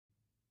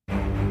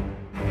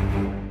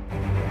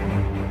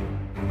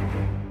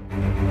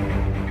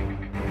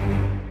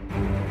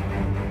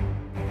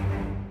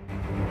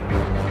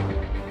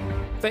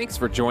Thanks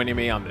for joining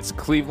me on this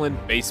Cleveland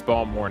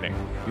baseball morning.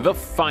 The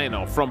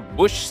final from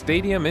Busch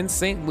Stadium in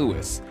St.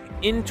 Louis.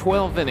 In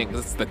 12 innings,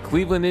 it's the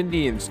Cleveland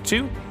Indians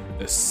 2,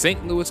 the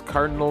St. Louis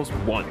Cardinals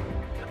 1.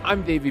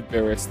 I'm Davey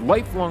Barris,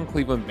 lifelong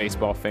Cleveland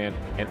baseball fan,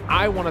 and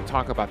I want to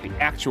talk about the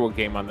actual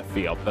game on the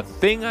field, the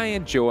thing I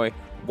enjoy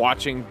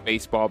watching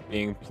baseball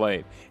being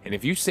played. And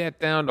if you sat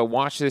down to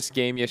watch this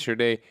game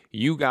yesterday,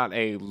 you got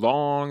a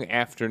long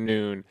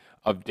afternoon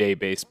of day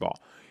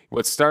baseball.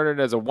 What started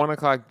as a 1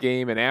 o'clock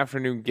game, an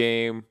afternoon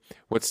game,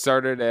 what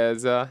started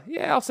as,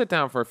 I'll sit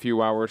down for a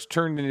few hours,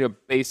 turned into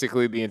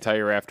basically the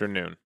entire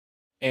afternoon.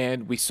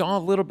 And we saw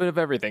a little bit of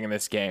everything in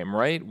this game,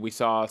 right? We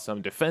saw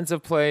some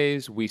defensive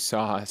plays. We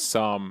saw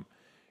some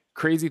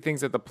crazy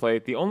things at the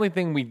plate. The only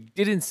thing we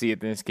didn't see in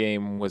this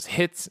game was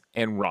hits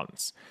and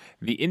runs.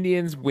 The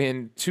Indians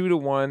win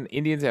 2-1.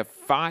 Indians have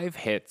 5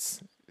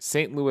 hits.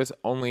 St. Louis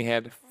only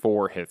had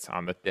 4 hits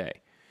on the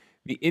day.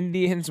 The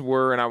Indians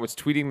were, and I was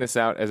tweeting this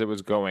out as it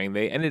was going,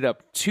 they ended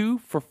up 2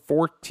 for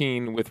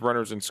 14 with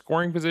runners in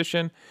scoring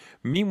position.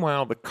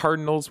 Meanwhile, the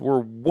Cardinals were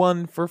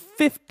 1 for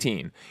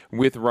 15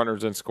 with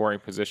runners in scoring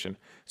position.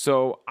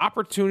 So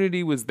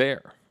opportunity was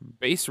there.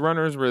 Base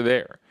runners were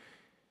there.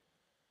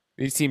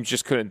 These teams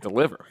just couldn't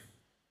deliver.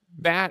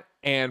 That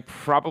and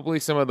probably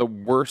some of the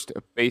worst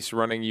base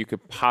running you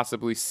could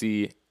possibly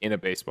see in a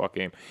baseball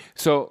game.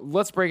 So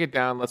let's break it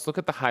down. Let's look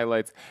at the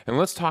highlights, and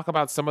let's talk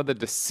about some of the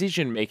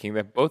decision-making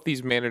that both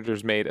these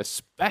managers made,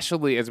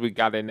 especially as we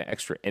got into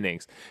extra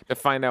innings, to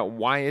find out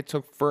why it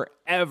took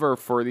forever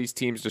for these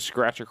teams to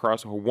scratch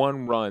across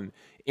 1 run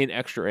in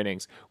extra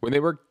innings when they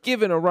were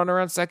given a runner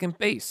on second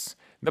base.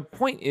 The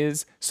point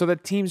is so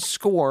that teams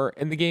score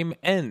and the game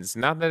ends,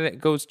 not that it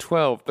goes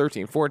 12,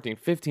 13, 14,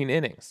 15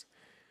 innings.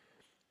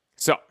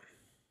 So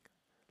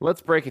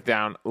let's break it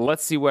down.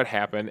 Let's see what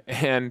happened.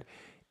 And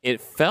it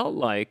felt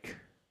like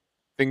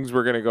things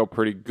were going to go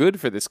pretty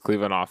good for this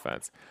Cleveland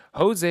offense.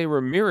 Jose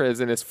Ramirez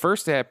in his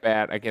first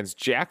at-bat against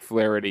Jack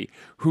Flaherty,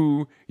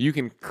 who you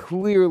can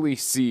clearly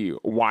see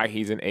why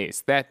he's an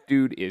ace. That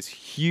dude is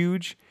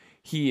huge.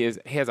 He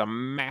has a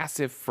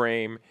massive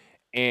frame,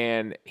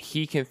 and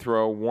he can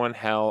throw one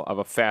hell of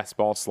a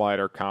fastball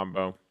slider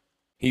combo.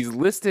 He's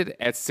listed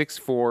at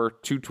 6'4",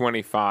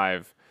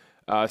 225.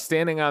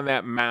 Standing on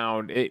that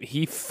mound,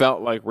 he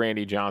felt like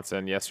Randy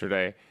Johnson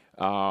yesterday,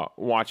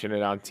 watching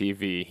it on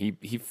TV.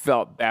 He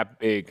felt that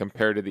big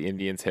compared to the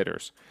Indians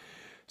hitters.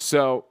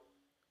 So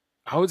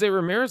Jose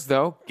Ramirez,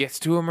 though, gets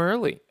to him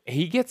early.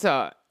 He gets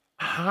a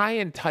high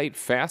and tight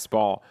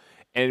fastball,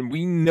 and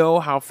we know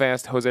how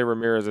fast Jose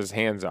Ramirez's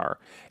hands are.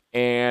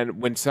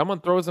 And when someone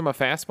throws him a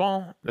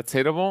fastball that's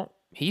hittable,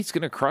 he's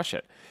going to crush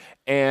it.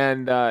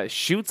 And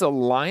shoots a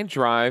line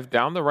drive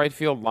down the right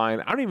field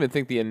line. I don't even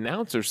think the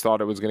announcers thought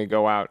it was going to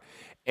go out.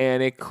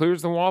 And it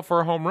clears the wall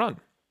for a home run.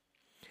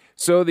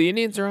 So the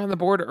Indians are on the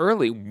board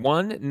early,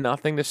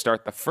 1-0 to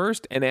start the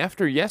first. And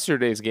after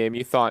yesterday's game,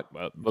 you thought,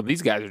 well,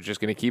 these guys are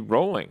just going to keep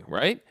rolling,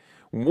 right?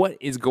 What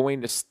is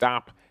going to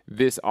stop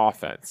this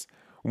offense?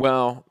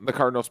 Well, the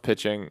Cardinals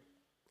pitching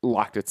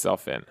locked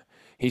itself in.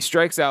 He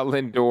strikes out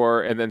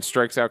Lindor and then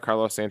strikes out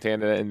Carlos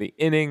Santana in the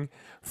inning.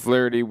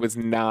 Flaherty was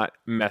not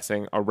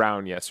messing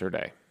around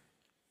yesterday.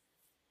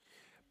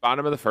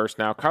 Bottom of the first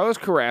now. Carlos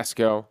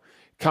Carrasco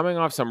coming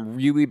off some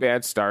really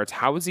bad starts.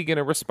 How is he going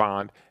to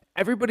respond?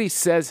 Everybody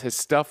says his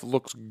stuff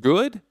looks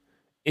good.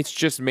 It's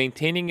just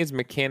maintaining his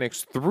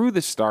mechanics through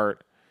the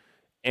start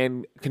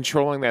and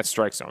controlling that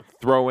strike zone.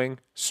 Throwing,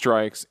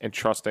 strikes, and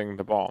trusting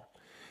the ball.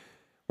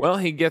 Well,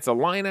 he gets a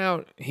line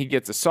out. He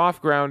gets a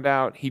soft ground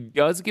out. He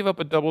does give up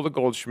a double to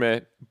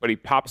Goldschmidt, but he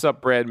pops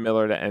up Brad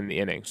Miller to end the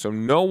inning. So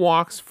no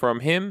walks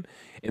from him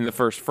in the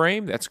first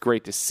frame. That's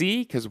great to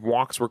see because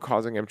walks were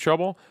causing him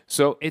trouble.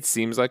 So it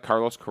seems like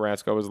Carlos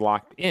Carrasco is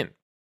locked in.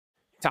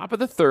 Top of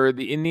the third,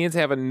 the Indians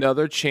have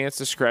another chance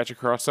to scratch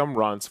across some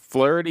runs.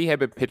 Flaherty had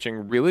been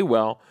pitching really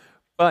well,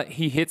 but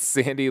he hits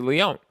Sandy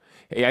Leon.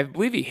 I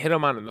believe he hit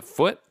him on the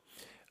foot.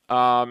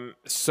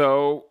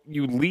 So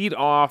you lead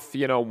off,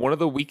 one of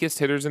the weakest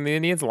hitters in the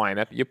Indians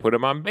lineup. You put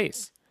him on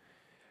base.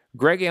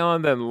 Greg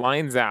Allen then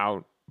lines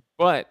out,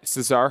 but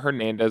Cesar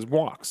Hernandez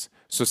walks.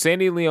 So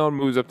Sandy Leon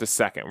moves up to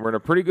second. We're in a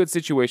pretty good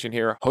situation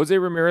here. Jose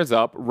Ramirez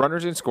up,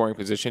 runners in scoring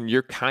position.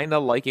 You're kind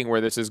of liking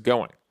where this is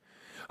going.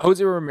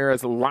 Jose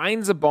Ramirez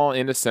lines the ball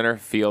into center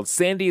field.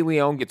 Sandy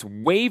Leon gets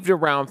waved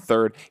around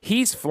third.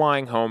 He's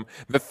flying home.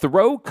 The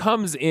throw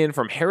comes in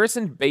from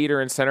Harrison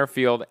Bader in center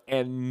field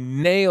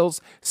and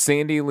nails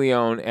Sandy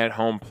Leon at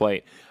home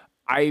plate.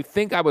 I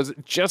think I was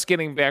just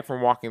getting back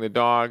from walking the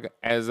dog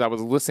as I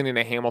was listening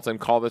to Hamilton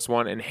call this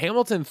one, and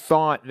Hamilton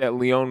thought that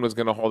Leon was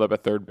going to hold up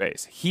at third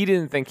base. He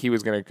didn't think he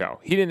was going to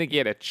go. He didn't think he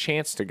had a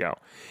chance to go.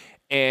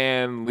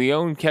 And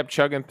Leon kept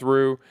chugging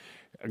through,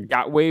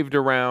 got waved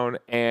around,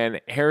 and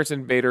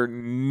Harrison Bader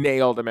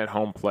nailed him at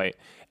home plate.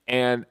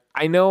 And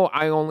I know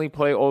I only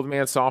play old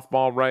man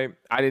softball, right?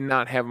 I did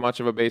not have much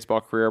of a baseball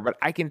career, but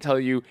I can tell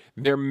you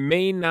there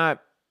may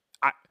not,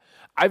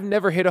 I've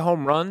never hit a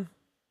home run,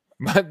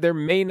 but there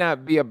may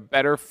not be a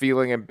better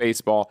feeling in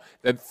baseball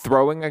than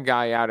throwing a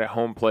guy out at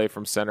home plate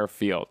from center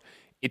field.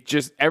 It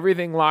just,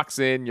 everything locks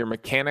in, your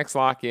mechanics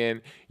lock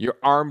in, your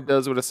arm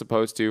does what it's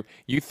supposed to.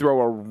 You throw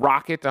a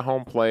rocket to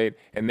home plate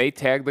and they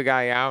tag the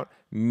guy out,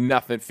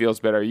 nothing feels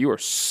better. You are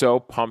so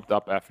pumped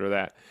up after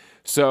that.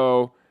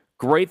 So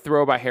great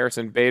throw by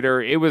Harrison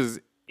Bader. It was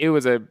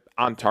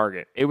on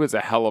target. It was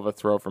a hell of a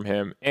throw from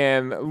him.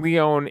 And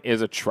Leon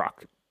is a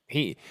truck.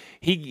 He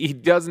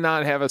does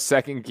not have a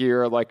second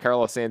gear like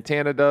Carlos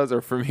Santana does or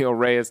Franmil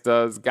Reyes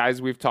does.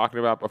 Guys we've talked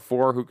about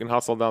before who can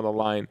hustle down the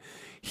line.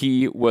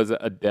 He was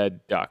a dead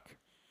duck.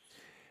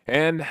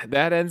 And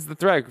that ends the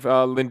threat.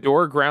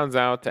 Lindor grounds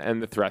out to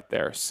end the threat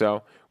there.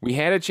 So we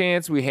had a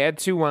chance. We had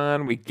 2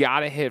 on. We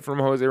got a hit from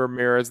Jose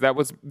Ramirez. That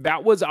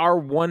was our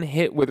one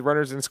hit with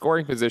runners in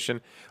scoring position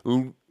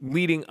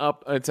leading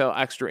up until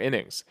extra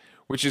innings,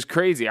 which is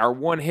crazy. Our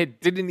one hit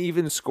didn't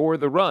even score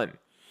the run.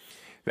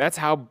 That's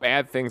how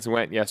bad things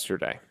went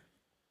yesterday.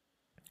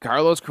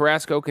 Carlos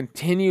Carrasco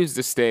continues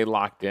to stay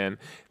locked in.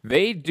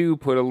 They do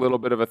put a little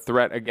bit of a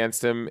threat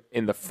against him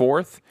in the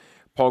 4th.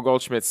 Paul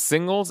Goldschmidt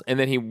singles, and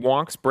then he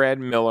walks Brad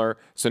Miller.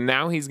 So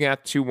now he's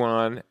got 2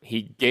 on.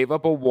 He gave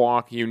up a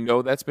walk. You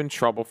know that's been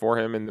trouble for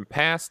him in the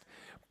past.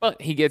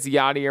 But he gets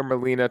Yadier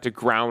Molina to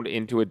ground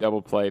into a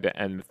double play to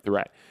end the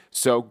threat.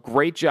 So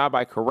great job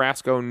by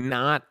Carrasco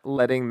not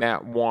letting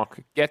that walk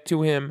get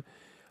to him,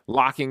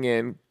 locking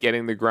in,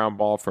 getting the ground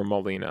ball from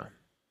Molina.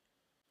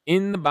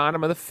 In the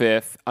bottom of the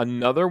 5th,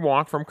 another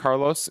walk from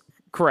Carlos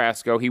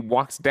Carrasco. He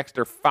walks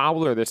Dexter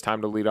Fowler this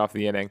time to lead off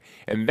the inning,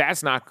 and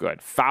that's not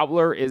good.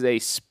 Fowler is a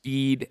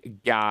speed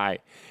guy,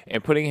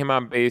 and putting him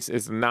on base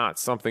is not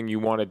something you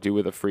want to do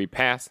with a free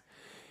pass.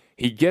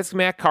 He gets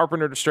Matt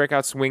Carpenter to strike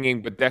out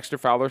swinging, but Dexter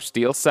Fowler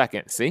steals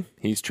second. See,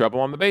 he's trouble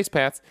on the base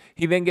paths.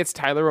 He then gets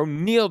Tyler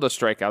O'Neill to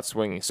strike out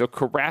swinging. So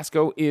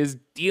Carrasco is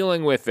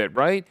dealing with it,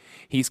 right?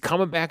 He's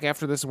coming back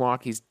after this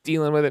walk. He's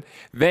dealing with it.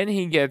 Then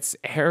he gets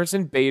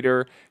Harrison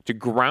Bader to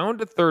ground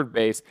to third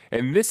base,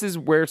 and this is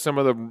where some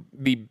of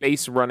the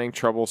base running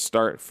troubles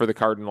start for the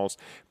Cardinals,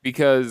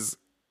 because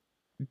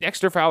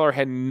Dexter Fowler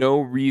had no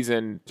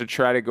reason to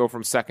try to go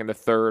from second to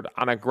third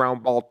on a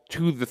ground ball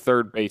to the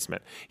third baseman.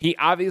 He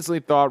obviously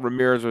thought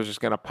Ramirez was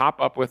just going to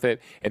pop up with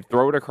it and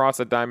throw it across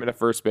a diamond to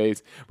first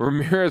base.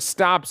 Ramirez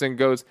stops and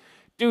goes,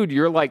 dude,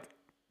 you're like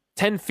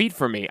 10 feet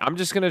from me. I'm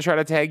just going to try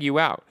to tag you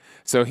out.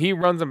 So he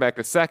runs him back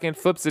to second,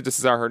 flips it to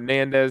Cesar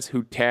Hernandez,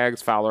 who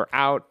tags Fowler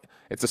out.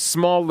 It's a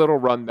small little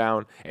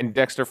rundown, and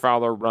Dexter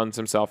Fowler runs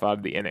himself out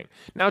of the inning.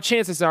 Now,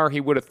 chances are he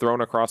would have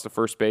thrown across the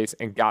first base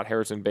and got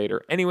Harrison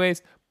Bader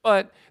anyways,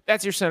 but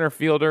that's your center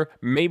fielder.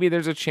 Maybe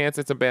there's a chance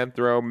it's a bad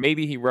throw.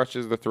 Maybe he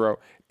rushes the throw.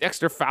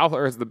 Dexter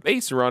Fowler is the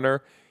base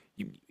runner.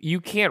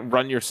 You can't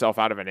run yourself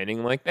out of an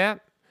inning like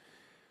that.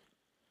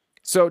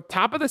 So,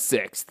 top of the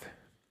 6th,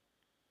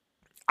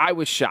 I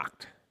was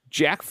shocked.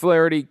 Jack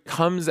Flaherty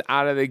comes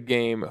out of the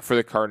game for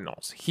the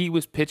Cardinals. He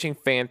was pitching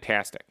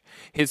fantastic.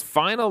 His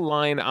final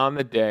line on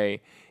the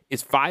day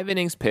is 5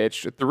 innings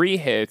pitched, 3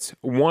 hits,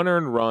 1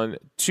 earned run,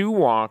 2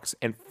 walks,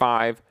 and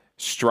 5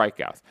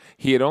 strikeouts.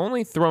 He had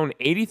only thrown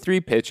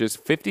 83 pitches,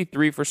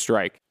 53 for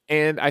strike.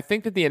 And I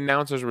think that the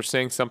announcers were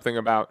saying something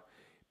about,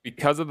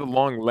 because of the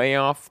long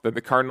layoff that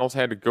the Cardinals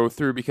had to go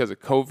through because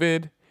of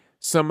COVID,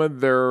 some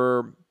of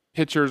their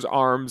pitchers'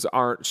 arms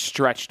aren't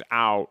stretched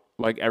out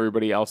like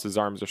everybody else's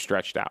arms are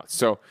stretched out.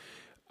 So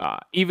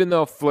even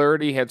though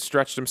Flaherty had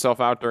stretched himself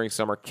out during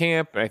summer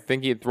camp, and I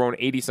think he had thrown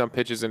 80-some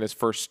pitches in his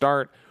first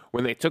start,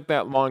 when they took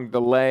that long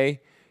delay,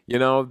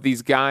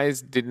 these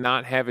guys did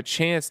not have a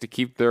chance to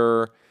keep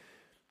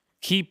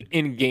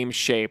in game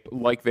shape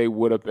like they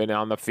would have been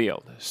on the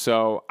field.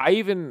 So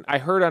I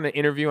heard on an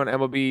interview on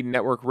MLB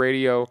Network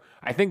Radio,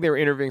 I think they were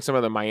interviewing some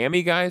of the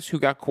Miami guys who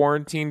got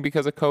quarantined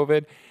because of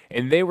COVID,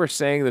 and they were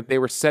saying that they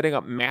were setting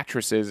up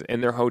mattresses in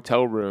their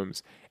hotel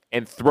rooms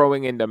and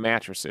throwing into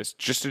mattresses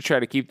just to try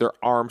to keep their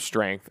arm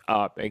strength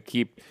up and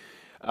keep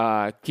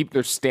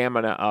their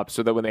stamina up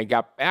so that when they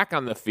got back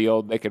on the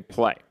field, they could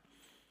play.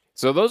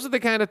 So those are the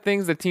kind of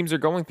things that teams are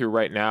going through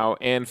right now,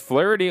 and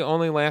Flaherty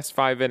only lasts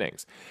 5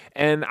 innings.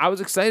 And I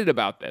was excited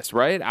about this,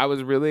 right? I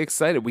was really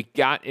excited. We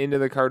got into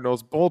the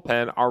Cardinals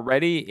bullpen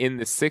already in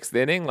the 6th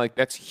inning. Like,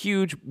 that's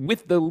huge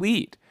with the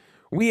lead.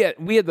 We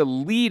had the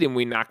lead, and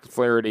we knocked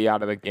Flaherty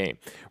out of the game,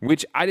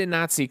 which I did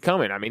not see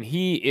coming. I mean,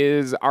 he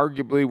is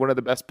arguably one of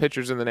the best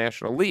pitchers in the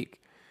National League.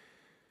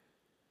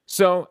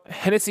 So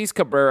Genesis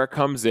Cabrera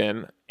comes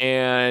in,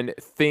 and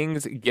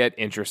things get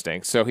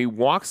interesting. So he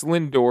walks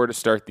Lindor to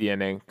start the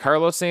inning.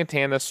 Carlos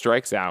Santana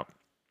strikes out,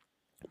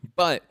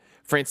 but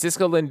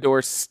Francisco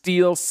Lindor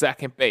steals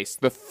second base.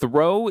 The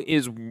throw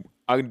is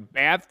a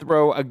bad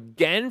throw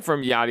again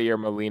from Yadier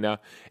Molina.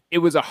 It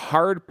was a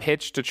hard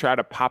pitch to try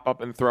to pop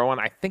up and throw on.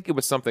 I think it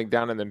was something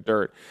down in the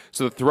dirt.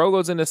 So the throw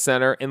goes into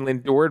center, and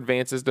Lindor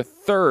advances to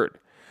third.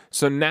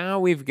 So now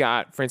we've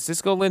got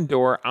Francisco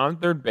Lindor on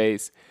third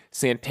base.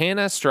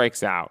 Santana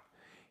strikes out.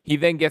 He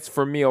then gets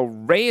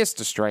Franmil Reyes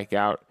to strike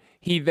out.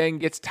 He then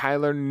gets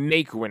Tyler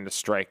Naquin to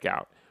strike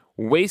out.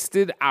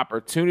 Wasted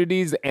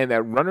opportunities, and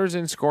that runners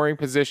in scoring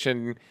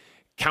position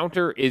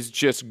counter is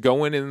just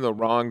going in the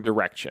wrong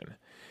direction.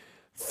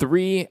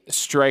 3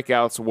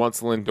 strikeouts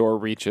once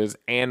Lindor reaches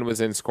and was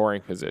in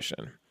scoring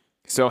position.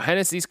 So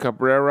Hennessy's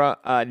Cabrera,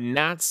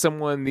 not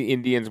someone the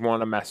Indians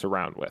want to mess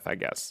around with, I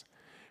guess.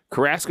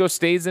 Carrasco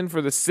stays in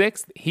for the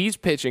 6th. He's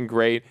pitching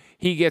great.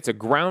 He gets a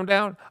ground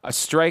out, a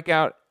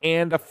strikeout,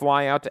 and a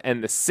fly out to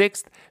end the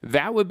 6th.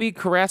 That would be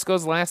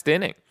Carrasco's last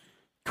inning.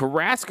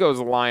 Carrasco's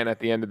line at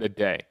the end of the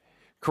day.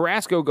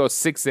 Carrasco goes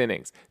 6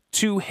 innings,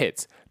 2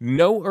 hits,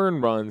 no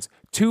earned runs,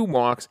 2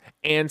 walks,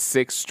 and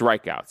 6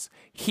 strikeouts.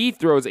 He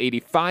throws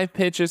 85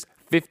 pitches,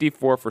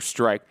 54 for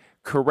strike.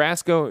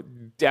 Carrasco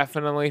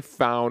definitely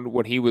found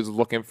what he was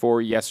looking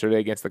for yesterday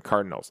against the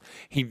Cardinals.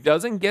 He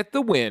doesn't get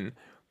the win,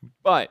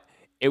 but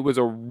it was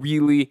a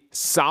really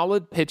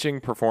solid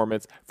pitching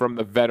performance from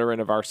the veteran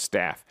of our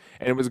staff,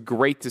 and it was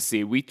great to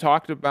see. We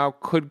talked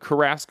about, could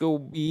Carrasco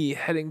be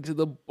heading to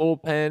the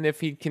bullpen if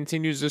he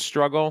continues to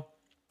struggle?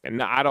 And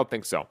no, I don't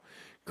think so.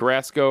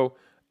 Carrasco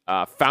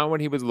found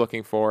what he was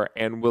looking for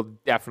and will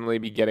definitely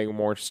be getting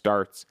more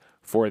starts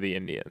for the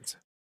Indians.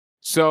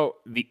 So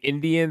the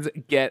Indians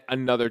get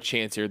another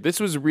chance here. This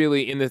was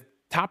really in the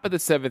top of the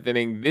 7th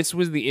inning. This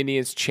was the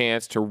Indians'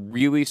 chance to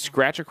really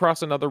scratch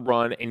across another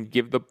run and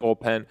give the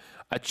bullpen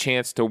a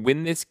chance to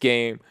win this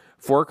game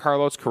for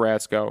Carlos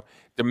Carrasco.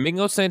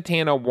 Domingo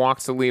Santana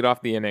walks to lead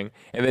off the inning,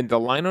 and then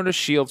Delino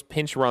DeShields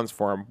pinch runs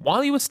for him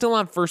while he was still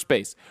on first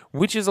base,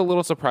 which is a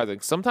little surprising.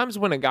 Sometimes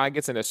when a guy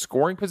gets in a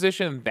scoring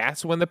position,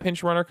 that's when the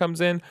pinch runner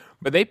comes in,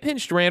 but they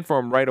pinch ran for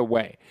him right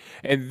away.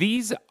 And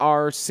these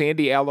are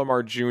Sandy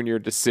Alomar Jr.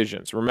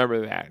 decisions.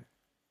 Remember that.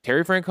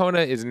 Terry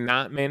Francona is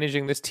not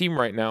managing this team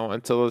right now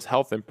until his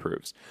health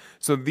improves.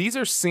 So these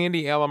are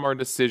Sandy Alomar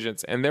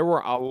decisions, and there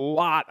were a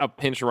lot of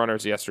pinch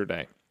runners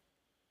yesterday.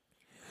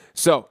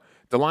 So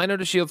Delino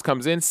DeShields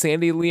comes in.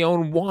 Sandy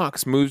Leon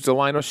walks, moves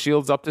Delino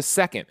DeShields up to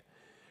second.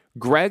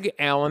 Greg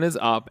Allen is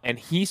up, and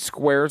he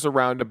squares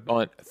around a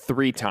bunt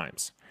 3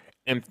 times.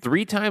 And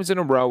 3 times in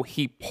a row,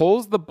 he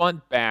pulls the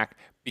bunt back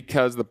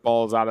because the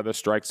ball is out of the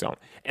strike zone.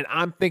 And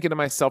I'm thinking to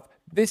myself,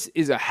 this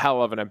is a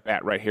hell of an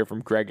at-bat right here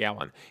from Greg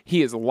Allen.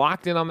 He is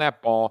locked in on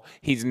that ball.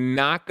 He's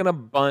not going to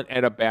bunt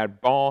at a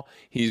bad ball.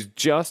 He's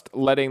just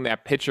letting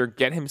that pitcher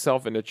get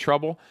himself into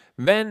trouble.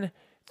 Then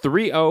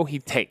 3-0 he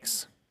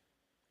takes,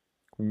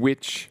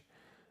 which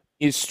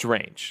is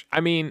strange. I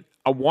mean,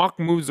 a walk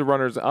moves the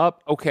runners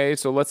up. Okay,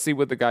 so let's see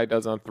what the guy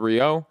does on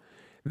 3-0.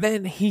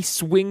 Then he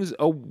swings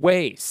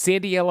away.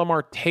 Sandy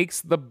Alomar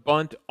takes the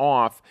bunt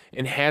off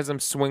and has him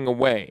swing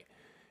away.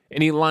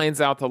 And he lines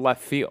out to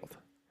left field.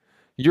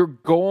 Your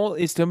goal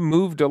is to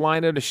move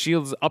Delino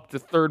DeShields up to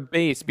third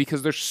base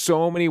because there's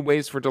so many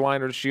ways for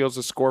Delino DeShields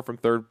to score from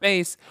third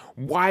base.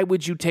 Why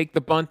would you take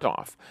the bunt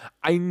off?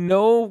 I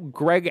know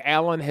Greg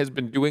Allen has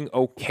been doing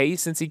okay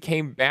since he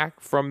came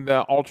back from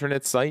the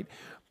alternate site,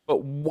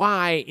 but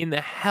why in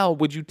the hell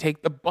would you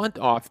take the bunt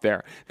off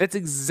there? That's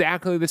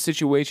exactly the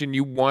situation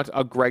you want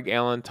a Greg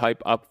Allen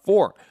type up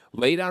for.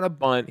 Lay down a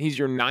bunt, he's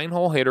your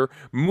 9-hole hitter,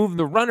 move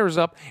the runners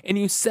up, and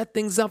you set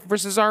things up for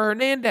Cesar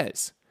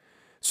Hernandez.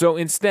 So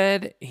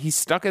instead, he's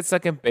stuck at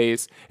second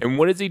base, and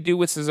what does he do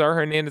with Cesar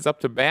Hernandez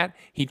up to bat?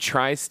 He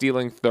tries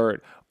stealing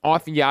third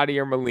off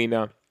Yadier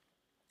Molina,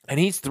 and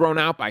he's thrown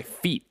out by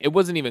feet. It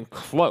wasn't even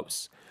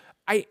close.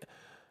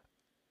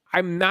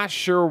 I'm not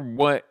sure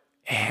what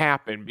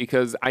happened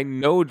because I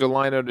know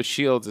Delino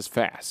DeShields is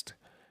fast,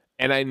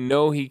 and I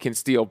know he can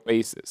steal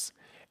bases.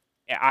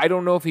 I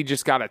don't know if he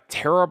just got a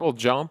terrible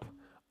jump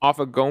off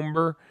of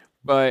Gomber,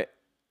 but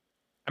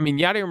I mean,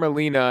 Yadier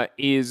Molina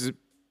is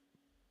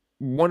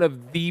one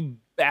of the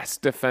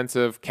best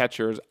defensive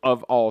catchers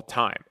of all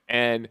time.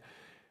 And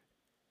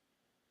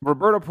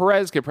Roberto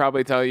Perez could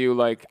probably tell you,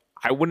 like,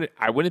 I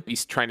wouldn't be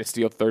trying to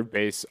steal third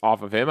base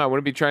off of him. I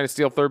wouldn't be trying to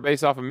steal third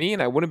base off of me,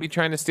 and I wouldn't be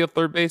trying to steal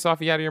third base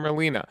off of Yadier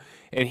Molina.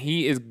 And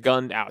he is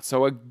gunned out.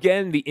 So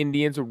again, the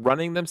Indians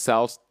running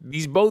themselves,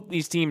 both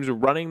these teams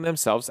running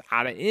themselves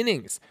out of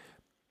innings.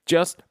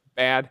 Just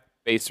bad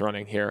base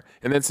running here.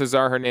 And then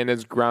Cesar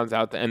Hernandez grounds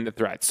out to end the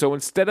threat. So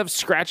instead of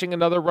scratching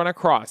another run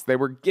across, they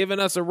were giving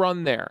us a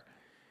run there.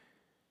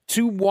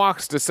 2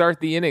 walks to start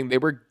the inning. They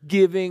were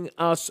giving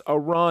us a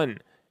run,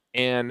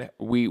 and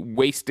we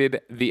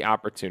wasted the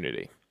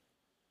opportunity.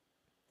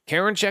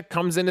 Karinchak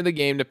comes into the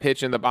game to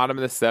pitch in the bottom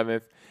of the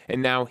 7th,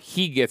 and now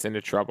he gets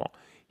into trouble.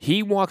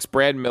 He walks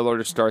Brad Miller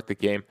to start the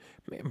game.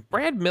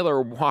 Brad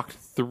Miller walked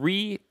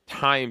 3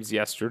 times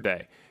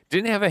yesterday.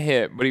 Didn't have a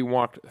hit, but he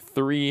walked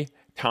 3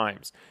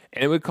 times,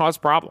 and it would cause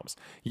problems.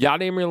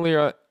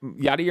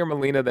 Yadier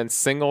Molina then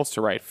singles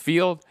to right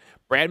field.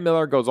 Brad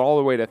Miller goes all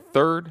the way to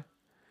third.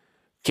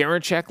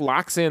 Karinchak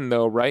locks in,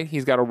 though, right?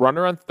 He's got a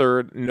runner on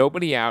third,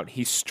 nobody out.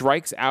 He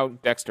strikes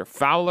out Dexter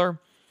Fowler.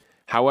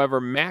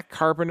 However, Matt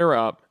Carpenter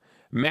up.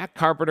 Matt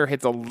Carpenter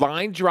hits a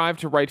line drive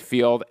to right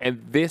field,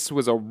 and this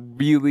was a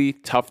really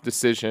tough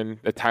decision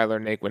that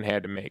Tyler Naquin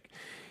had to make.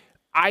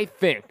 I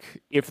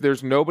think if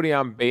there's nobody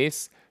on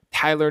base,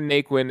 Tyler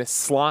Naquin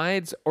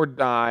slides or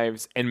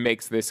dives and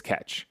makes this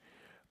catch.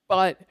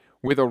 But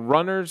with a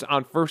runners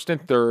on first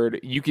and third,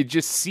 you could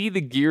just see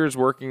the gears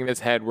working in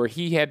his head where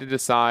he had to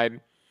decide,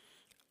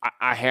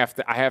 I have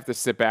to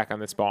sit back on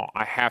this ball.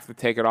 I have to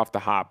take it off the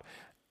hop.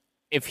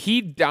 If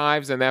he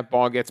dives and that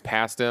ball gets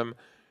past him,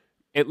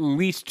 at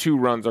least 2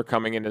 runs are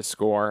coming in to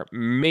score,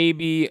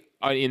 maybe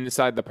an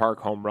inside the park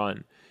home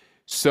run.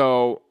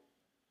 So,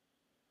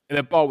 and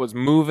that ball was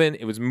moving.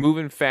 It was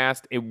moving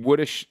fast. It would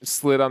have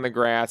slid on the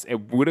grass.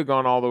 It would have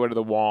gone all the way to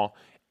the wall.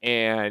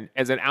 And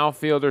as an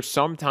outfielder,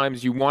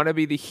 sometimes you want to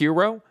be the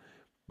hero,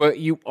 but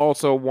you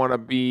also want to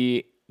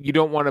be, you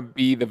don't want to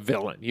be the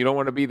villain. You don't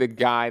want to be the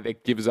guy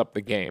that gives up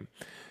the game.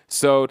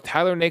 So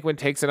Tyler Naquin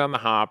takes it on the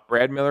hop.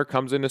 Brad Miller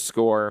comes in to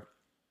score.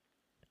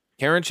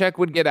 Karinchak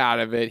would get out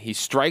of it. He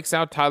strikes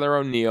out Tyler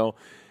O'Neill,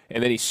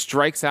 and then he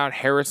strikes out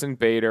Harrison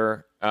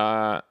Bader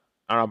on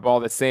a ball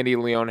that Sandy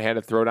Leon had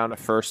to throw down to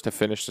first to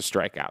finish the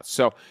strikeout.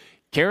 So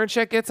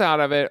Karinchak gets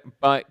out of it,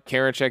 but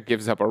Karinchak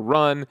gives up a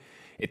run.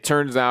 It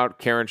turns out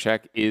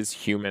Karinchak is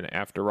human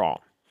after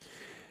all.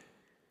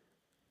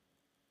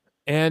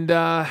 And,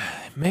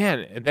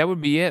 man, that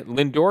would be it.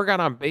 Lindor got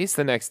on base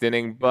the next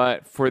inning,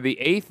 but for the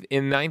 8th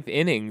and 9th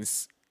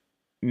innings,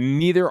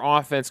 neither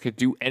offense could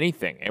do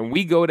anything. And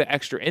we go to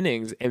extra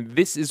innings, and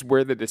this is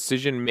where the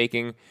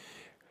decision-making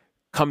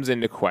comes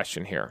into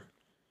question here.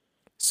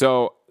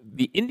 So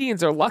the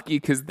Indians are lucky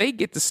because they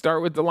get to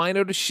start with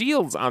Delino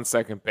DeShields on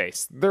second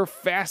base, their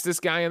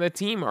fastest guy on the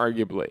team,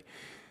 arguably.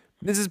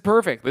 This is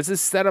perfect. This is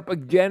set up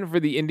again for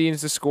the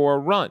Indians to score a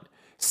run.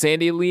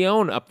 Sandy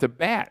Leon up to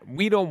bat.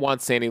 We don't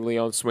want Sandy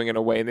Leon swinging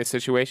away in this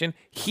situation.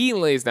 He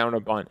lays down a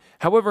bunt.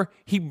 However,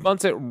 he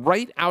bunts it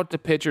right out to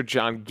pitcher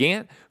John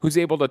Gant, who's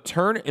able to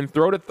turn and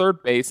throw to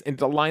third base, and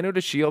Delino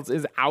DeShields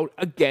is out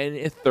again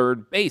at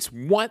third base.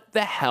 What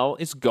the hell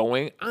is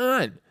going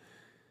on?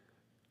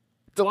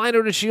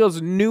 Delino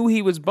DeShields knew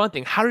he was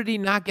bunting. How did he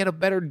not get a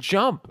better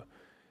jump?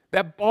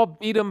 That ball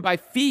beat him by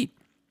feet.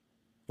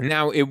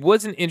 Now, it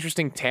was an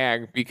interesting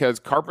tag because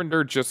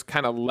Carpenter just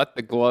kind of let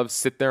the glove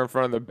sit there in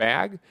front of the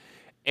bag,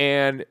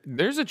 and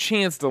there's a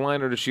chance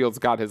Delino DeShields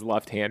got his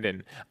left hand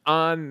in.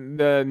 On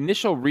the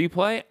initial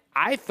replay,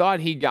 I thought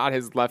he got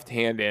his left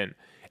hand in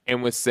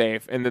and was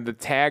safe, and then the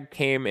tag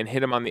came and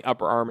hit him on the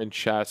upper arm and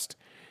chest.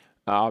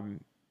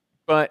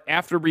 But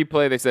after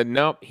replay, they said,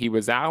 nope, he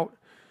was out.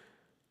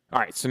 All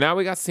right, so now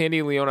we got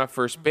Sandy Leon at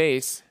first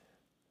base.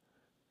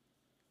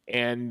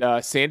 And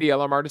Sandy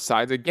Alomar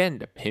decides again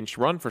to pinch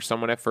run for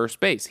someone at first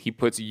base. He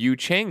puts Yu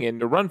Chang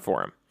in to run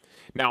for him.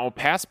 Now, a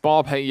pass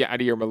ball by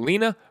Yadier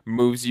Molina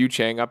moves Yu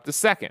Chang up to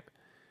second.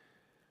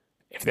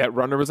 If that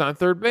runner was on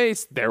third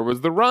base, there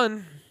was the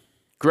run.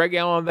 Greg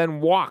Allen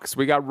then walks.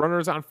 We got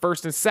runners on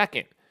first and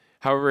second.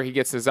 However, he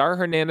gets Cesar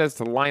Hernandez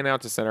to line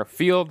out to center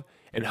field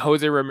and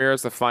Jose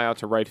Ramirez to fly out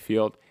to right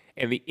field.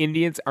 And the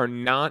Indians are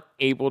not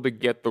able to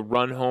get the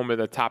run home at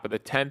the top of the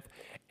 10th.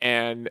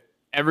 And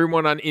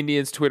everyone on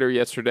Indians Twitter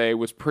yesterday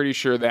was pretty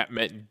sure that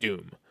meant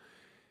doom.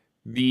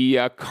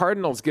 The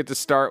Cardinals get to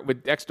start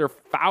with Dexter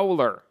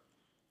Fowler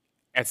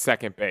at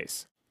second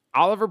base.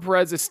 Oliver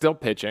Perez is still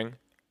pitching,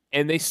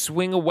 and they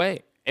swing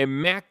away.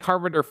 And Matt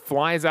Carpenter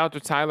flies out to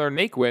Tyler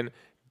Naquin.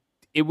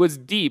 It was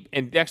deep,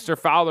 and Dexter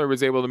Fowler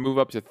was able to move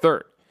up to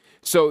third.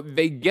 So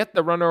they get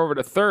the runner over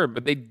to third,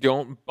 but they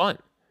don't bunt.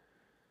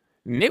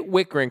 Nit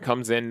Wickren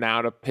comes in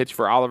now to pitch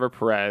for Oliver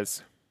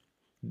Perez.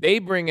 They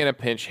bring in a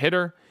pinch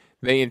hitter.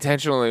 They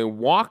intentionally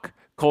walk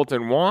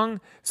Colton Wong.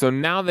 So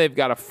now they've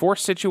got a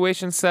force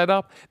situation set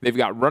up. They've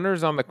got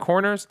runners on the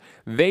corners.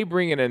 They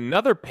bring in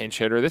another pinch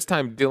hitter, this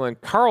time Dylan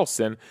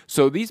Carlson.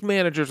 So these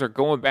managers are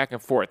going back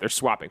and forth. They're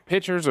swapping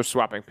pitchers. They're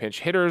swapping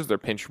pinch hitters. They're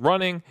pinch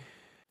running.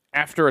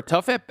 After a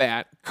tough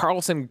at-bat,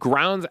 Carlson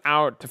grounds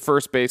out to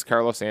first base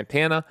Carlos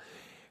Santana.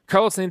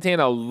 Carlos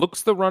Santana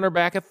looks the runner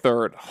back at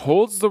third,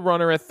 holds the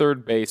runner at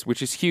third base,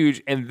 which is huge,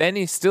 and then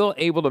he's still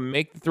able to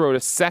make the throw to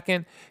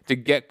second to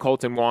get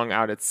Colton Wong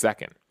out at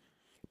second.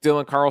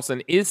 Dylan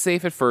Carlson is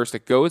safe at first.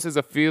 It goes as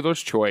a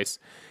fielder's choice,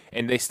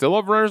 and they still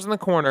have runners in the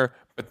corner,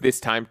 but this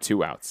time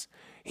 2 outs.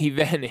 He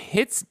then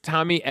hits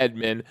Tommy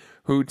Edman,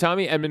 who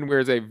Tommy Edman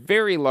wears a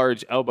very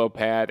large elbow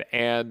pad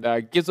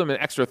and gives him an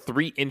extra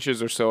 3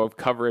 inches or so of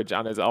coverage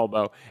on his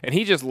elbow, and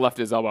he just left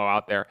his elbow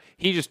out there.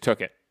 He just took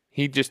it.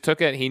 He just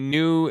took it. He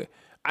knew.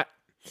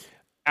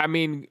 I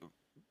mean,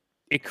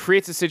 it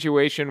creates a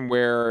situation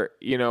where,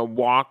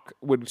 walk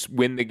would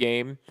win the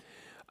game.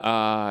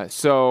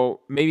 So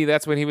maybe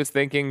that's what he was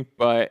thinking,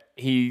 but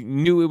he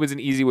knew it was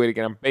an easy way to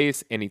get on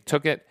base, and he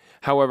took it.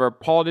 However,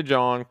 Paul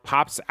DeJong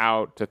pops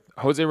out to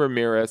Jose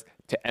Ramirez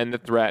to end the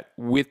threat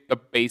with the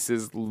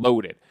bases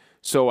loaded.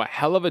 So a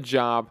hell of a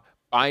job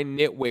by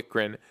Nit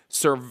Wickren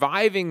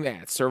surviving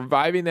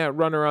that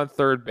runner on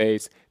third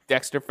base.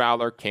 Dexter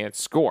Fowler can't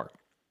score.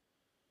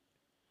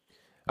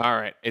 All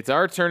right, it's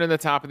our turn in the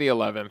top of the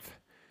 11th.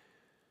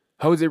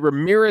 Jose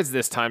Ramirez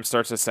this time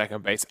starts at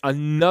second base,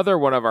 another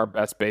one of our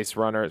best base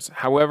runners.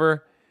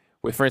 However,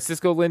 with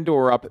Francisco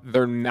Lindor up,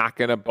 they're not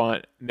going to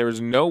bunt. There's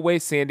no way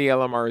Sandy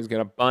Alomar is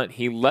going to bunt.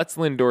 He lets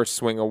Lindor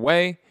swing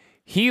away.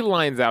 He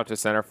lines out to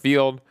center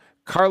field.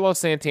 Carlos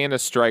Santana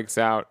strikes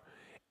out,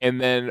 And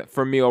then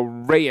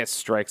Familio Reyes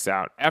strikes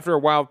out. After a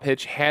wild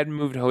pitch had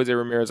moved Jose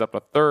Ramirez up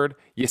to third,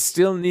 you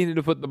still needed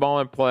to put the ball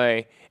in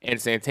play, and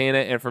Santana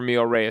and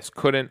Familio Reyes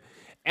couldn't.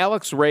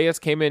 Alex Reyes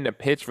came in to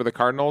pitch for the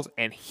Cardinals,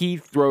 and he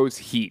throws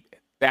heat.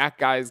 That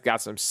guy's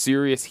got some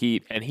serious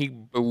heat, and he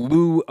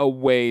blew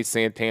away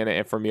Santana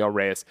and Familio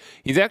Reyes.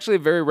 He's actually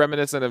very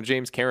reminiscent of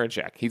James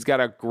Karinchak. He's got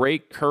a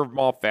great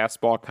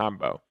curveball-fastball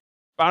combo.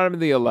 Bottom of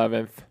the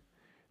 11th,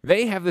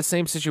 they have the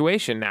same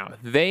situation now.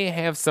 They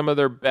have some of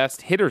their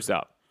best hitters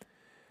up.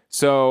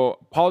 So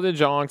Paul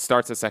DeJong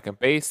starts at second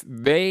base.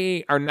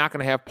 They are not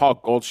going to have Paul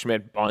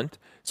Goldschmidt bunt.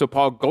 So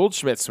Paul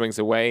Goldschmidt swings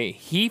away.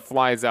 He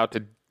flies out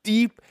to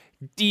deep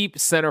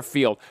center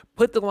field.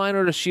 Put the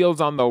liner to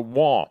Shields on the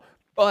wall.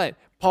 But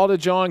Paul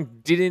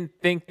DeJong didn't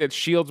think that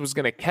Shields was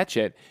going to catch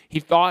it. He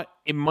thought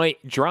it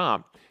might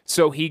drop.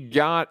 So he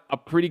got a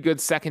pretty good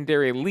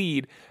secondary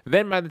lead.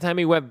 Then by the time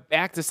he went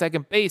back to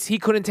second base, he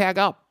couldn't tag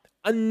up.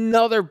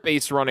 Another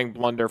base running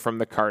blunder from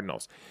the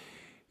Cardinals.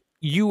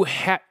 You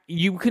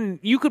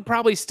could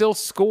probably still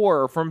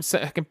score from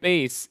second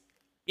base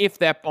if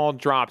that ball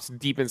drops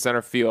deep in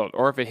center field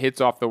or if it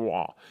hits off the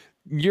wall.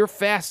 You're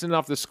fast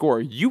enough to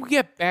score. You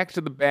get back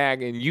to the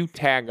bag and you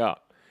tag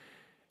up.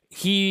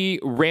 He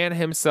ran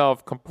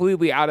himself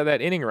completely out of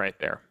that inning right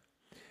there.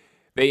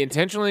 They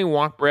intentionally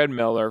walk Brad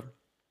Miller,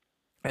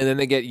 and then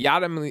they get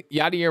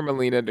Yadier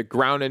Molina to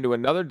ground into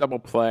another double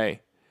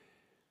play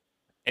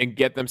and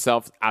get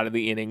themselves out of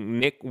the inning.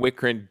 Nick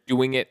Wickren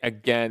doing it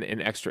again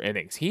in extra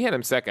innings. He had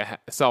himself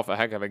a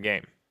heck of a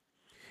game.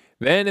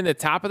 Then in the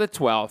top of the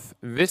 12th,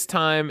 this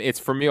time it's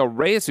Familio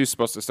Reyes who's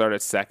supposed to start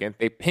at second.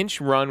 They pinch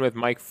run with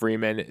Mike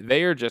Freeman.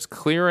 They are just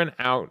clearing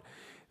out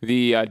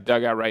the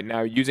dugout right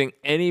now, using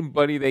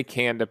anybody they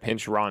can to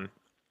pinch run.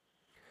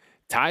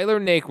 Tyler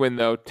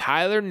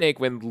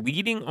Naquin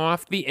leading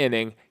off the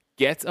inning,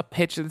 gets a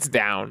pitch that's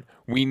down.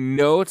 We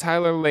know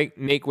Tyler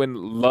Naquin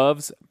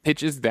loves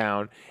pitches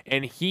down,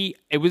 and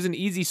it was an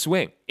easy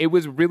swing. It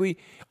was really,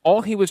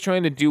 all he was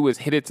trying to do was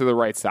hit it to the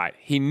right side.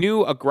 He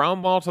knew a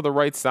ground ball to the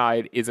right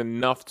side is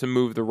enough to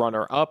move the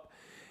runner up,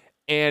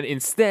 and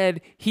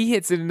instead, he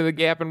hits it into the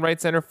gap in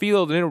right center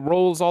field, and it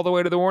rolls all the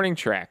way to the warning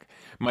track.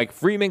 Mike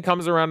Freeman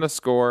comes around to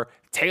score.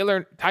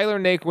 Tyler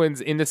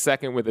Naquin's into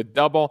second with a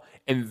double,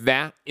 and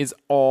that is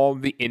all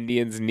the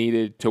Indians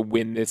needed to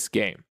win this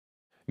game.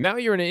 Now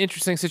you're in an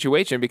interesting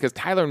situation because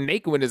Tyler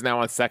Naquin is now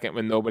on second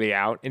with nobody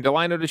out, and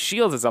Delino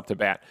DeShields is up to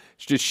bat.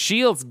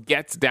 DeShields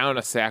gets down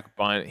a sac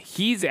bunt.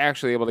 He's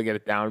actually able to get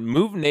it down,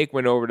 move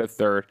Naquin over to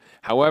third.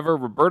 However,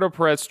 Roberto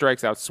Perez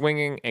strikes out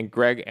swinging, and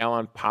Greg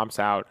Allen pops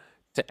out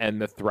to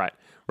end the threat.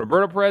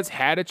 Roberto Perez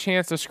had a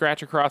chance to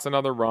scratch across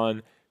another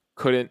run,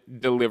 couldn't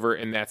deliver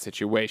in that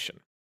situation.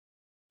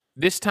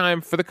 This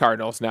time for the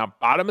Cardinals, now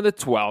bottom of the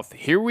 12th,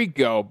 here we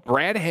go.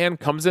 Brad Hand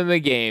comes into the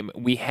game.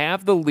 We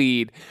have the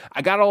lead.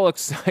 I got all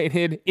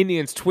excited.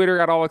 Indians Twitter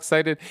got all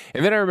excited.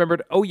 And then I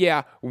remembered, oh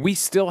yeah, we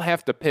still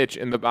have to pitch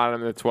in the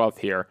bottom of the 12th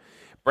here.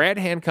 Brad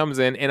Hand comes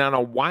in, and on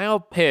a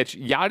wild pitch,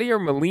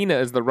 Yadier Molina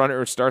is the runner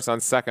who starts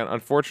on second.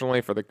 Unfortunately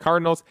for the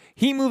Cardinals,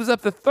 he moves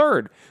up to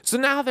third. So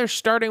now they're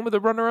starting with a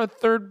runner on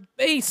third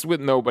base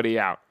with nobody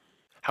out.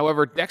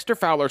 However, Dexter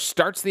Fowler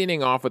starts the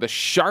inning off with a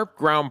sharp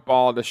ground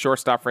ball to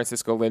shortstop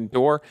Francisco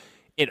Lindor.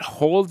 It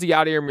holds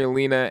Yadier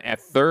Molina at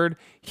third.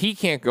 He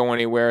can't go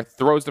anywhere,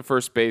 throws to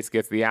first base,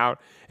 gets the out.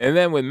 And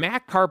then with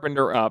Matt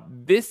Carpenter up,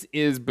 this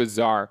is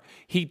bizarre.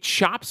 He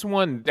chops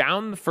one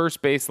down the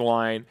first base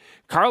line.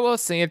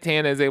 Carlos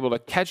Santana is able to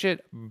catch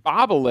it,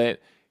 bobble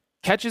it,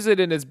 catches it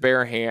in his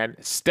bare hand,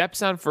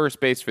 steps on first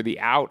base for the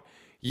out.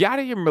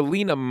 Yadier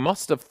Molina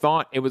must have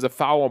thought it was a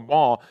foul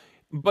ball,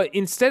 but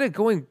instead of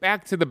going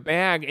back to the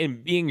bag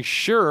and being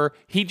sure,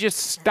 he just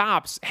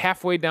stops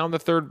halfway down the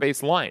third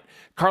base line.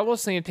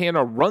 Carlos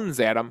Santana runs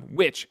at him,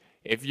 which,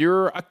 if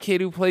you're a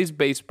kid who plays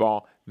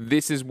baseball,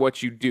 this is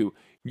what you do.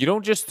 You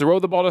don't just throw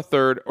the ball to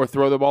third or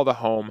throw the ball to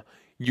home.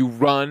 You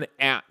run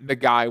at the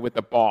guy with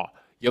the ball.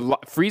 You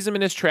freeze him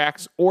in his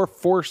tracks or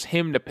force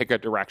him to pick a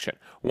direction.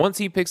 Once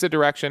he picks a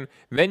direction,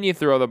 then you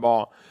throw the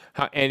ball.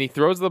 And he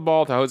throws the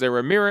ball to Jose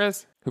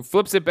Ramirez, who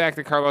flips it back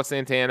to Carlos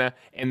Santana,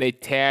 and they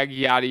tag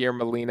Yadier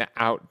Molina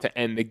out to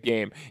end the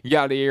game.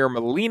 Yadier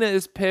Molina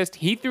is pissed.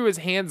 He threw his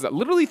hands up,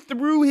 literally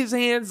threw his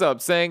hands up,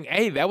 saying,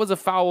 hey, that was a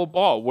foul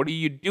ball. What are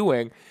you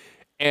doing?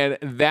 And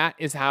that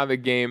is how the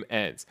game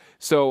ends.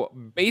 So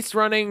base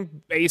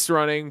running.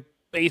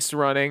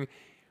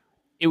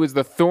 It was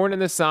the thorn in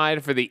the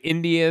side for the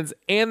Indians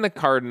and the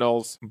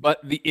Cardinals, but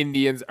the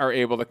Indians are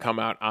able to come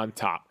out on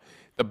top.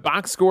 The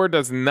box score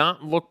does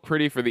not look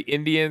pretty for the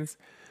Indians.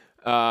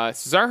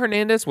 Cesar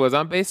Hernandez was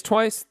on base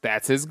twice.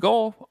 That's his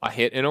goal, a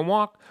hit and a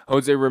walk.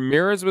 Jose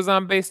Ramirez was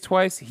on base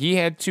twice. He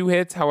had 2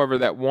 hits. However,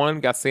 that one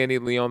got Sandy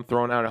Leon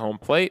thrown out at home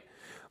plate.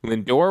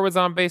 Lindor was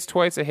on base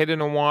twice, a hit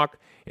and a walk.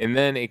 And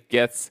then it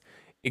gets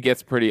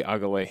pretty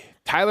ugly.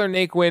 Tyler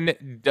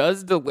Naquin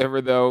does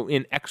deliver, though,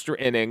 in extra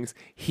innings.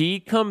 He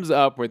comes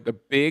up with the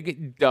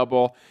big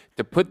double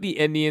to put the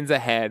Indians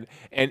ahead.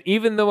 And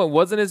even though it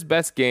wasn't his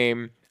best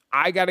game,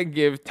 I got to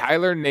give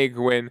Tyler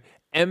Naquin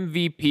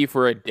MVP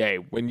for a day.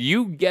 When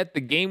you get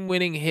the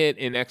game-winning hit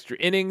in extra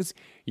innings,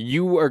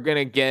 you are going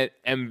to get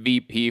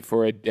MVP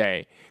for a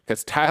day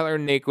because Tyler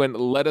Naquin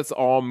let us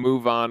all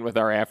move on with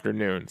our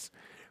afternoons.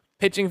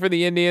 Pitching for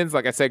the Indians,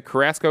 like I said,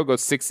 Carrasco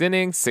goes 6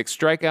 innings, 6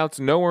 strikeouts,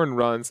 no earned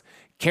runs.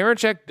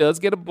 Karinchak does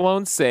get a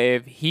blown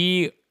save.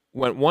 He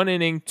went 1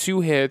 inning,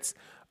 2 hits,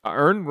 an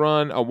earned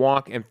run, a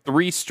walk, and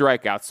 3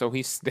 strikeouts. So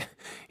he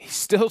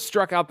still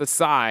struck out the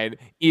side,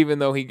 even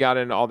though he got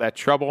into all that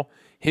trouble.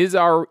 His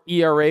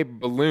ERA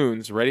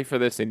balloons, ready for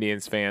this,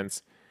 Indians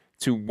fans,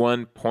 to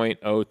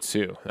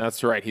 1.02.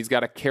 That's right. He's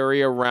got to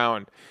carry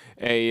around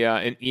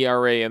an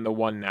ERA in the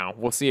 1 now.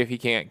 We'll see if he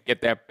can't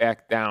get that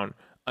back down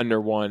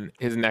under 1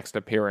 his next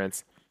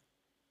appearance.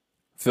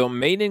 Phil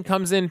Maiden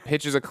comes in,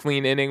 pitches a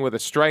clean inning with a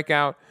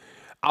strikeout.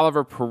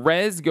 Oliver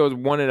Perez goes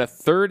 1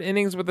 1/3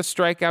 innings with a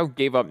strikeout,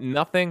 gave up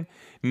nothing.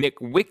 Nick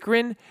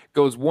Wickren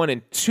goes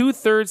 1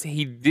 2/3.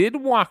 He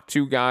did walk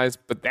 2 guys,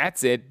 but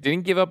that's it.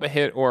 Didn't give up a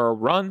hit or a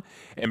run.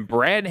 And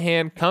Brad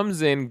Hand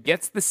comes in,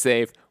 gets the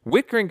save.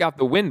 Wickren got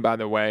the win, by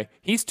the way.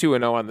 He's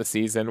 2-0 on the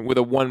season with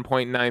a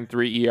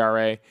 1.93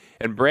 ERA.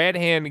 And Brad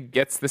Hand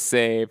gets the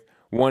save,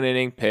 1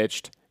 inning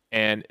pitched,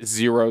 and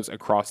zeros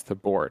across the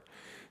board.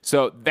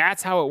 So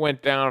that's how it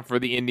went down for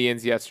the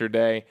Indians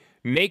yesterday.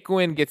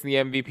 Naquin gets the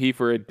MVP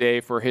for a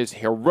day for his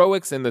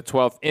heroics in the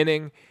 12th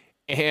inning,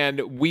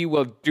 and we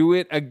will do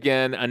it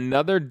again.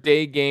 Another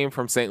day game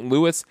from St.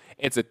 Louis.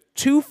 It's a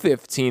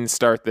 2:15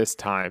 start this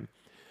time.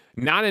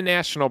 Not a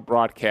national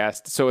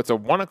broadcast, so it's a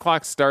 1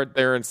 o'clock start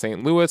there in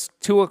St. Louis,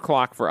 2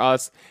 o'clock for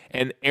us,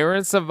 and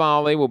Aaron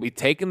Savale will be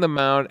taking the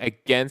mound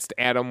against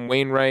Adam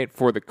Wainwright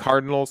for the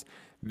Cardinals.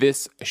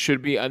 This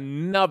should be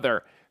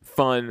another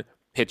fun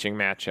pitching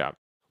matchup.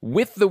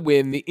 With the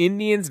win, the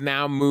Indians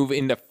now move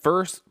into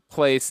first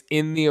place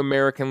in the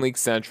American League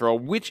Central,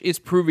 which is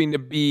proving to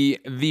be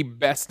the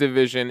best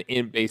division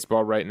in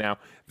baseball right now.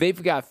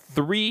 They've got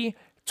 3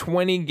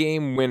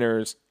 20-game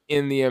winners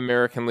in the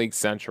American League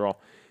Central.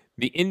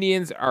 The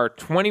Indians are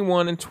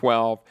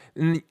 21-12.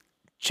 And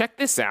check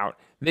this out.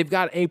 They've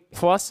got a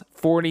plus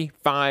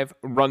 45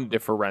 run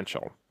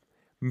differential.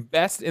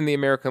 Best in the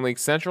American League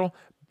Central,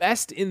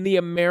 best in the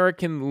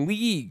American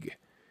League.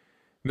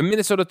 The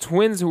Minnesota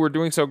Twins, who were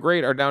doing so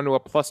great, are down to a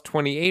plus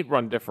 28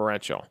 run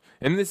differential.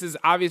 And this is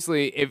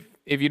obviously,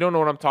 if you don't know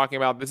what I'm talking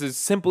about, this is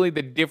simply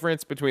the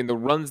difference between the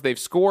runs they've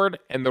scored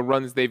and the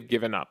runs they've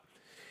given up.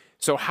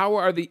 So how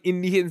are the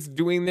Indians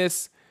doing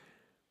this?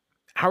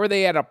 How are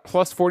they at a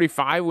plus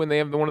 45 when they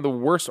have one of the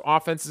worst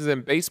offenses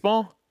in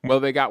baseball? Well,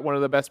 they got one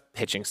of the best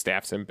pitching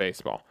staffs in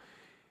baseball.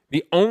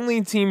 The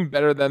only team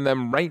better than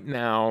them right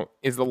now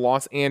is the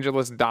Los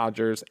Angeles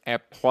Dodgers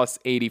at plus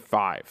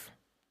 85.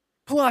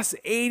 Plus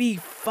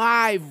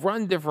 85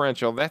 run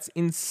differential. That's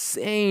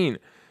insane.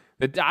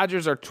 The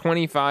Dodgers are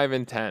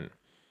 25-10,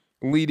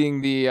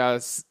 leading the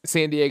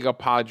San Diego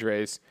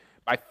Padres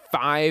by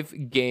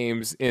 5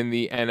 games in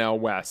the NL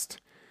West.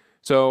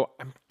 So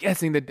I'm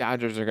guessing the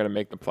Dodgers are going to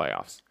make the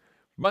playoffs.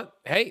 But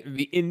hey,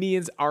 the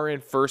Indians are in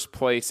first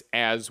place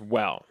as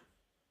well.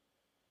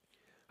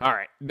 All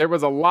right, there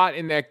was a lot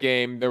in that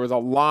game. There was a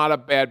lot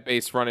of bad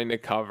base running to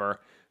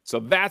cover. So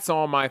that's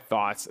all my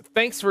thoughts.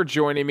 Thanks for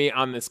joining me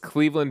on this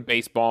Cleveland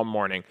baseball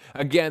morning.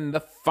 Again, the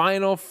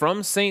final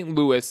from St.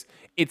 Louis.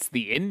 It's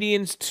the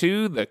Indians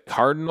 2, the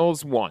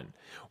Cardinals 1.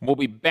 We'll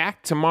be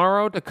back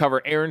tomorrow to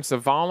cover Aaron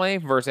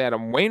Savale versus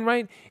Adam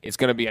Wainwright. It's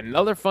going to be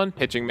another fun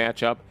pitching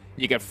matchup.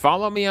 You can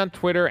follow me on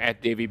Twitter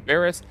at Davey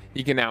Barris.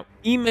 You can now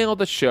email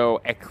the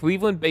show at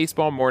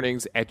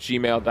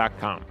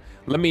clevelandbaseballmornings@gmail.com.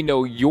 Let me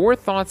know your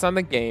thoughts on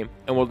the game,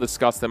 and we'll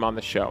discuss them on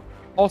the show.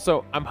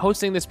 Also, I'm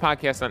hosting this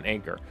podcast on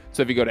Anchor.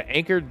 So if you go to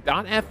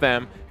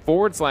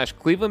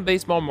anchor.fm/Cleveland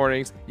Baseball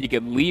Mornings, you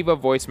can leave a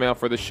voicemail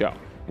for the show.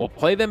 We'll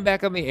play them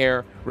back on the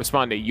air,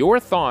 respond to your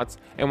thoughts,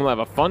 and we'll have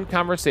a fun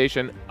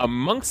conversation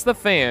amongst the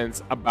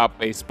fans about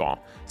baseball.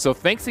 So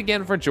thanks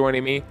again for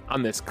joining me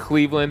on this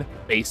Cleveland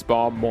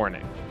Baseball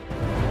Morning.